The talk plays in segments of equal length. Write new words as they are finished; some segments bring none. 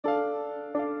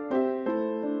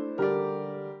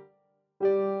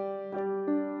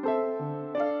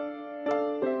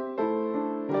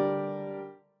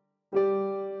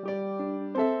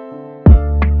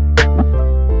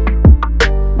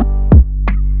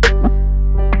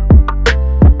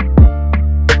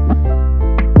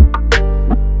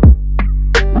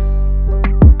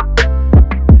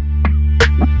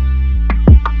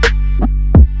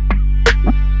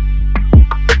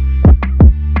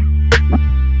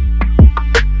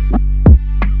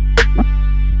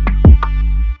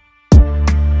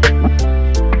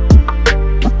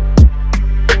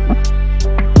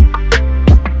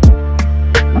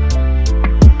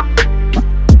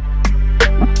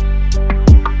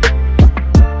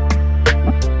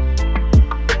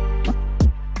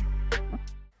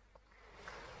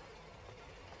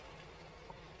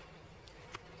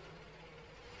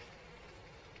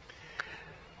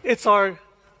it's our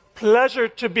pleasure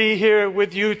to be here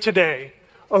with you today,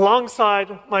 alongside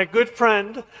my good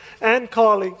friend and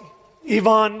colleague,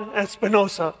 Ivan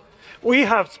Espinosa. We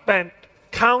have spent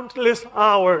countless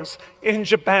hours in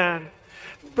Japan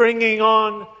bringing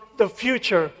on the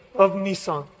future of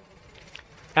Nissan.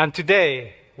 And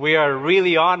today, we are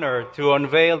really honored to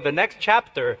unveil the next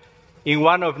chapter in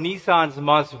one of Nissan's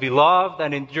most beloved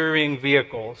and enduring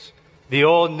vehicles, the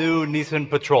all-new Nissan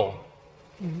Patrol.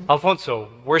 Alfonso,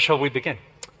 where shall we begin?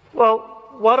 Well,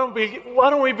 why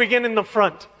don't we begin in the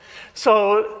front?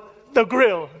 So the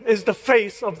grille is the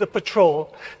face of the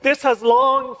Patrol. This has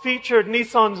long featured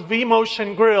Nissan's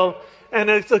V-Motion grille, and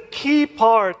it's a key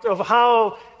part of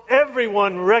how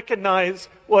everyone recognizes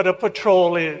what a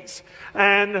Patrol is.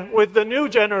 And with the new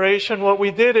generation, what we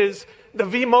did is the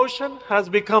V-Motion has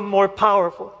become more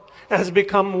powerful, has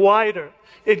become wider.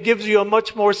 It gives you a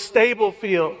much more stable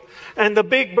feel. And the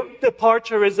big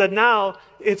departure is that now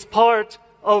it's part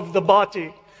of the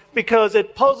body, because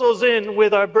it puzzles in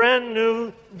with our brand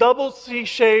new double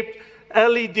C-shaped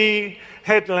LED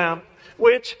headlamp,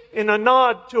 which, in a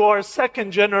nod to our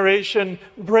second generation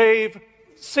Brave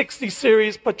 60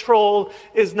 Series Patrol,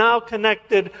 is now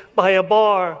connected by a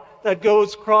bar that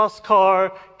goes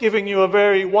cross-car, giving you a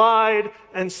very wide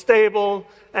and stable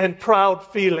and proud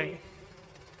feeling.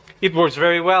 It works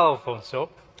very well, Alfonso.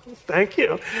 Thank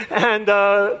you. And,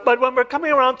 but when we're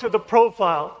coming around to the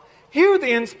profile, here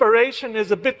the inspiration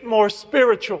is a bit more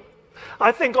spiritual.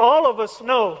 I think all of us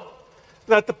know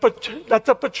that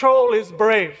the Patrol is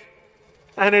brave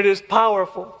and it is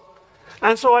powerful.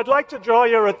 And so I'd like to draw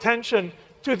your attention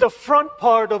to the front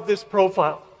part of this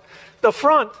profile. The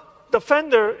front, the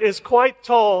fender is quite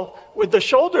tall, with the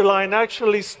shoulder line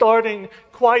actually starting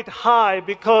quite high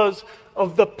because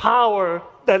of the power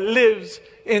that lives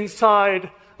inside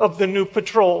of the new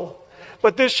Patrol.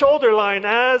 But this shoulder line,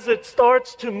 as it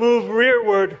starts to move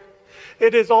rearward,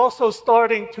 it is also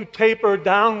starting to taper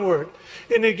downward.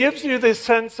 And it gives you this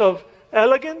sense of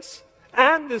elegance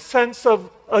and this sense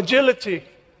of agility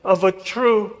of a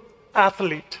true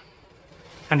athlete.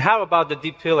 And how about the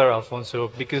deep pillar, Alfonso?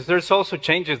 Because there's also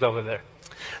changes over there.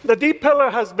 The deep pillar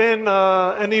has been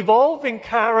an evolving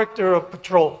character of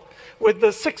Patrol. With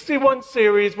the 61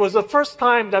 series was the first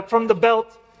time that from the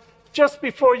belt, just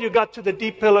before you got to the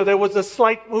deep pillar, there was a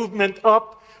slight movement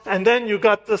up, and then you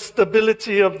got the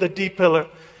stability of the deep pillar.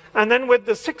 And then with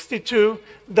the 62,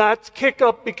 that kick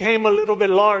up became a little bit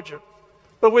larger.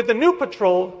 But with the new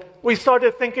Patrol, we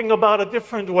started thinking about a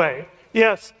different way.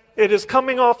 Yes, it is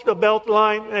coming off the belt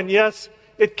line, and yes,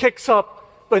 it kicks up.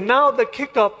 But now the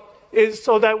kick up is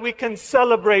so that we can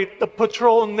celebrate the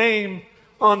Patrol name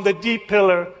on the deep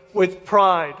pillar with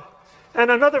pride. And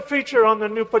another feature on the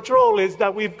new Patrol is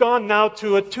that we've gone now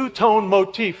to a two-tone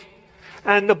motif.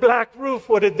 And the black roof,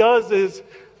 what it does is,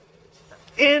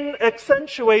 in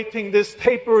accentuating this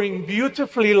tapering,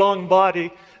 beautifully long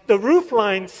body, the roof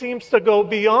line seems to go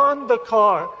beyond the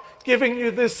car, giving you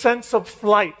this sense of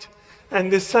flight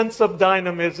and this sense of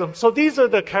dynamism. So these are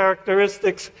the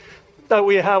characteristics that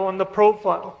we have on the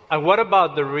profile. And what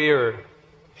about the rear?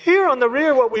 Here on the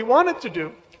rear, what we wanted to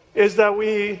do is that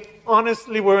we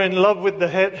honestly were in love with the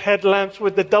headlamps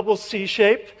with the double C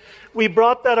shape. We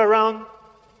brought that around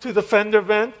to the fender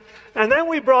vent, and then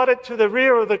we brought it to the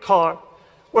rear of the car,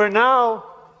 where now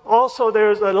also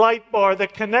there's a light bar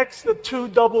that connects the two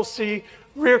double C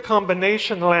rear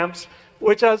combination lamps,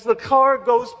 which as the car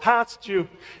goes past you,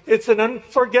 it's an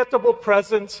unforgettable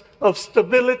presence of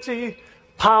stability,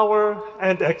 power,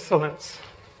 and excellence.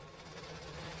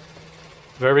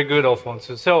 Very good,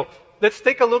 Alfonso. So let's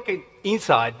take a look at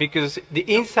inside, because the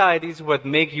inside is what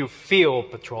makes you feel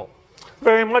Patrol.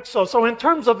 Very much so. So in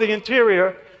terms of the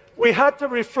interior, we had to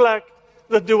reflect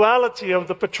the duality of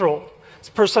the Patrol, its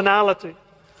personality.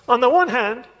 On the one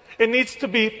hand, it needs to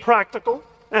be practical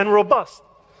and robust,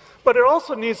 but it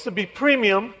also needs to be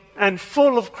premium and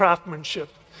full of craftsmanship.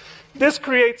 This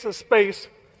creates a space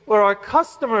where our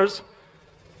customers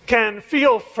can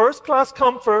feel first-class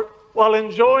comfort while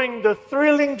enjoying the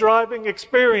thrilling driving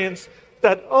experience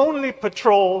that only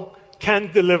Patrol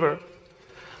can deliver.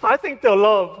 I think they'll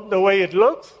love the way it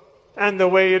looks and the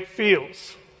way it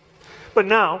feels. But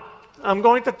now, I'm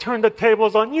going to turn the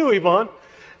tables on you, Ivan,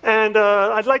 and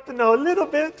I'd like to know a little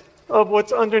bit of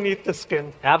what's underneath the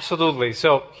skin. Absolutely.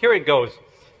 So here it goes.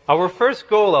 Our first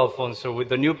goal, Alfonso, with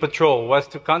the new Patrol was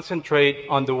to concentrate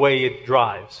on the way it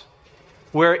drives.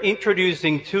 We're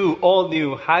introducing two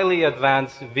all-new, highly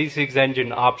advanced V6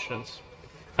 engine options.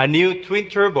 A new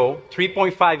twin-turbo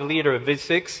 3.5-liter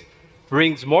V6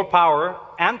 brings more power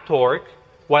and torque,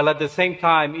 while at the same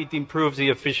time it improves the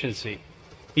efficiency.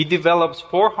 It develops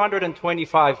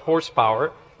 425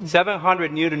 horsepower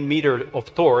 700 Newton meter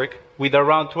of torque with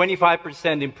around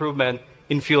 25% improvement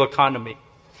in fuel economy,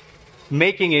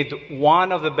 making it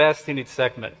one of the best in its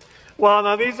segment. Well,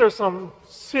 now these are some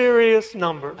serious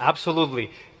numbers.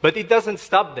 Absolutely. But it doesn't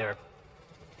stop there.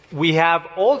 We have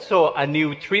also a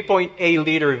new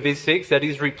 3.8-liter V6 that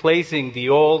is replacing the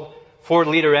old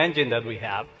 4-liter engine that we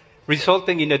have,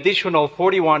 resulting in additional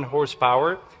 41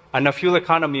 horsepower and a fuel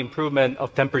economy improvement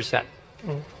of 10%.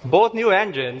 Both new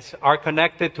engines are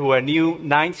connected to a new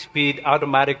 9-speed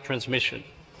automatic transmission.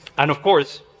 And of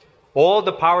course, all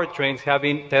the powertrains have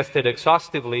been tested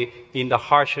exhaustively in the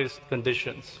harshest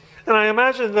conditions. And I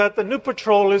imagine that the new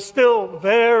Patrol is still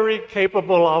very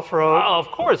capable off-road.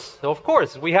 Of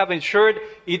course. We have ensured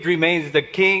it remains the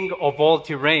king of all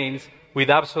terrains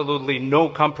with absolutely no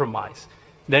compromise.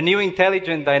 The new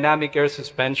intelligent dynamic air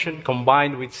suspension,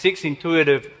 combined with 6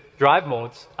 intuitive drive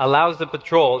modes, allows the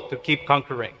Patrol to keep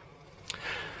conquering.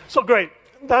 So great.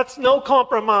 That's no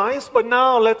compromise, but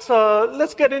now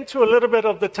let's get into a little bit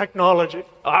of the technology.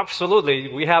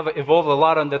 Absolutely. We have evolved a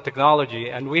lot on the technology,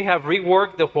 and we have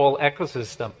reworked the whole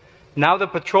ecosystem. Now the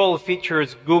Patrol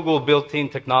features Google built-in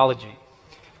technology.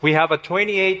 We have a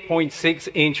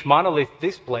 28.6-inch monolith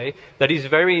display that is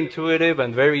very intuitive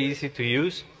and very easy to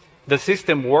use. The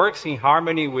system works in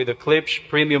harmony with the Klipsch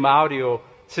premium audio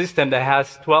system that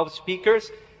has 12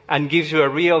 speakers and gives you a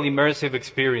real immersive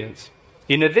experience.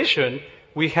 In addition,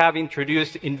 we have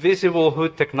introduced invisible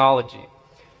hood technology.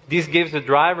 This gives the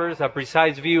drivers a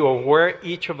precise view of where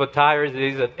each of the tires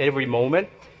is at every moment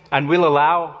and will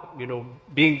allow,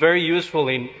 being very useful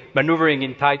in maneuvering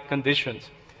in tight conditions.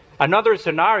 Another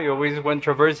scenario is when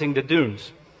traversing the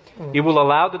dunes. It will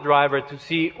allow the driver to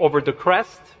see over the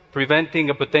crest, preventing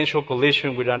a potential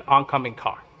collision with an oncoming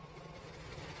car.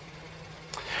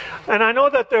 And I know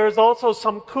that there's also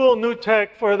some cool new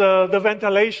tech for the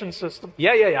ventilation system.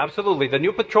 Yeah, absolutely. The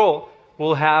new Patrol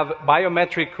will have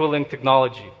biometric cooling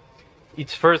technology.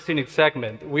 It's first in its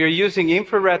segment. We are using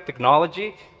infrared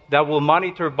technology that will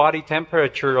monitor body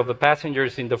temperature of the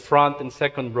passengers in the front and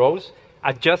second rows,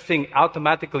 adjusting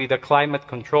automatically the climate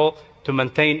control to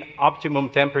maintain optimum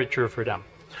temperature for them.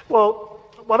 Well,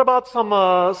 what about some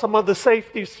of the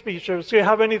safety features? Do you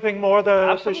have anything more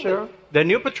to share? The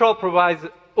new Patrol provides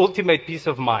ultimate peace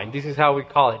of mind. This is how we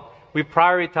call it. We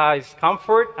prioritize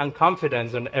comfort and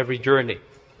confidence on every journey.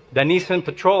 The Nissan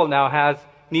Patrol now has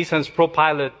Nissan's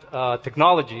ProPilot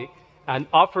technology and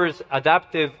offers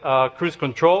adaptive cruise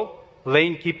control,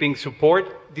 lane keeping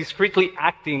support, discreetly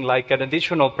acting like an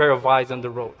additional pair of eyes on the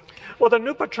road. Well, the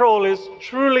new Patrol is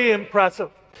truly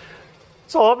impressive.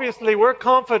 So obviously, we're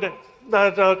confident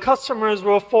that customers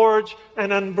will forge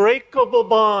an unbreakable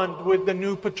bond with the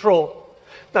new Patrol,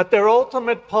 that their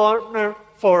ultimate partner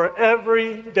for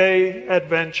everyday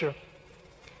adventure.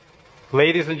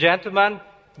 Ladies and gentlemen,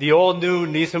 the all-new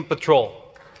Nissan Patrol.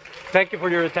 Thank you for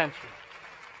your attention.